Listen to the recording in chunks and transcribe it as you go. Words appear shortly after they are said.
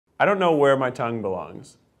I don't know where my tongue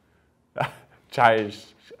belongs. I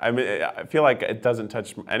mean, I feel like it doesn't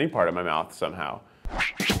touch any part of my mouth somehow.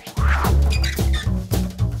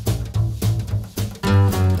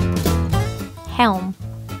 Helm.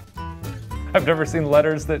 I've never seen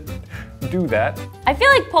letters that do that. I feel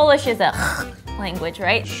like Polish is a language,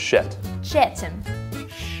 right? Shit. Chetem.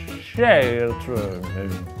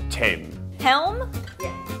 Tim. Helm?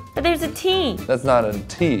 Yeah. But there's a T. That's not a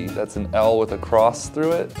T, that's an L with a cross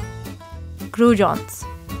through it. Grujons.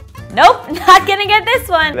 Nope, not gonna get this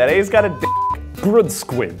one. That A's got a d.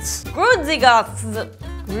 Grudsquids. Grudzigots.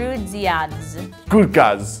 Grudziads.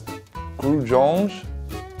 Gurkas. Grujonge?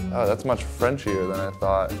 Oh, that's much Frenchier than I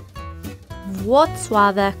thought.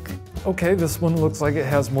 Włocławek. Okay, this one looks like it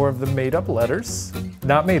has more of the made up letters.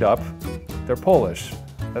 Not made up, they're Polish.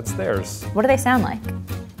 That's theirs. What do they sound like?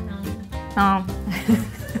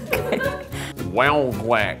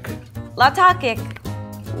 Wałgwak. Latakik.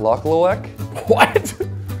 Loklowek? What?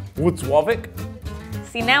 Wutzwawik?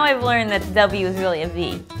 See, now I've learned that the W is really a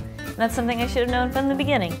V. That's something I should have known from the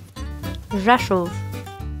beginning. Rzeszów.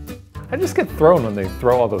 I just get thrown when they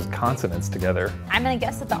throw all those consonants together. I'm gonna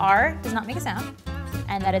guess that the R does not make a sound,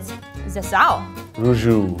 and that it's Zesau.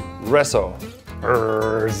 Ruju. Reso.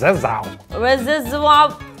 Zezao.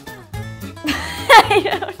 Rezizwab. I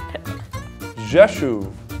don't know.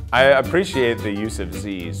 Jeshuv. I appreciate the use of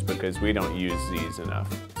Z's because we don't use Z's enough.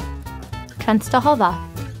 Częstochowa.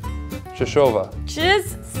 Sheshova.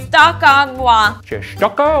 Czystokagła.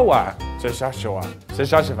 Cheshtokawa.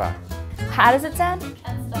 Czeszaszowa. How does it sound?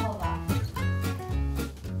 Częstochowa.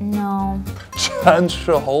 No.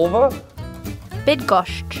 Chanshahova?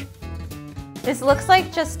 Bydgoszcz. This looks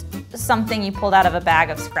like just something you pulled out of a bag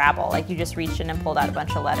of Scrabble. Like you just reached in and pulled out a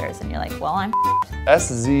bunch of letters and you're like, well, I'm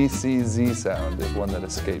SZCZ sound is one that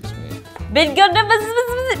escapes me.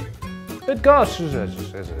 Bydgoszcz.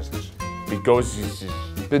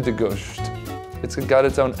 Bydgoszcz. It's got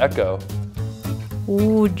its own echo.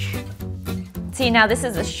 Łódź. See, now this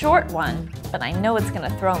is a short one, but I know it's gonna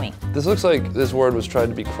throw me. This looks like this word was tried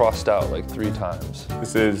to be crossed out like 3 times.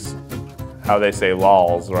 This is how they say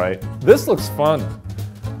lols, right? This looks fun.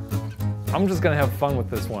 I'm just gonna have fun with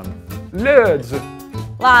this one. Lads.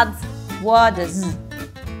 Lads. What is?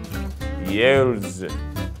 Yells.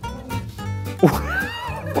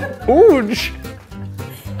 Łódź.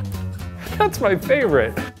 That's my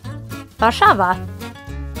favorite. Warszawa.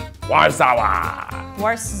 Warsawa.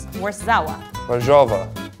 Warsawa. Warszawa.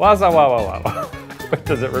 Wazawawawa.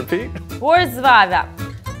 Does it repeat? Warsawa.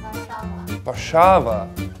 Warszawa.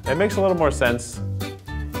 It makes a little more sense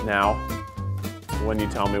now when you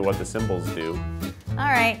tell me what the symbols do. All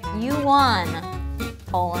right, you won,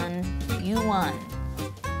 Poland. You won.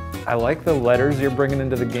 I like the letters you're bringing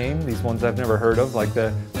into the game. These ones I've never heard of, like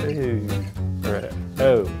the or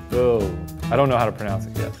oh. I don't know how to pronounce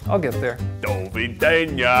it yet. I'll get there. Do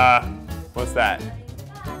widzenia. What's that?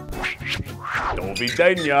 Do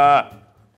widzenia.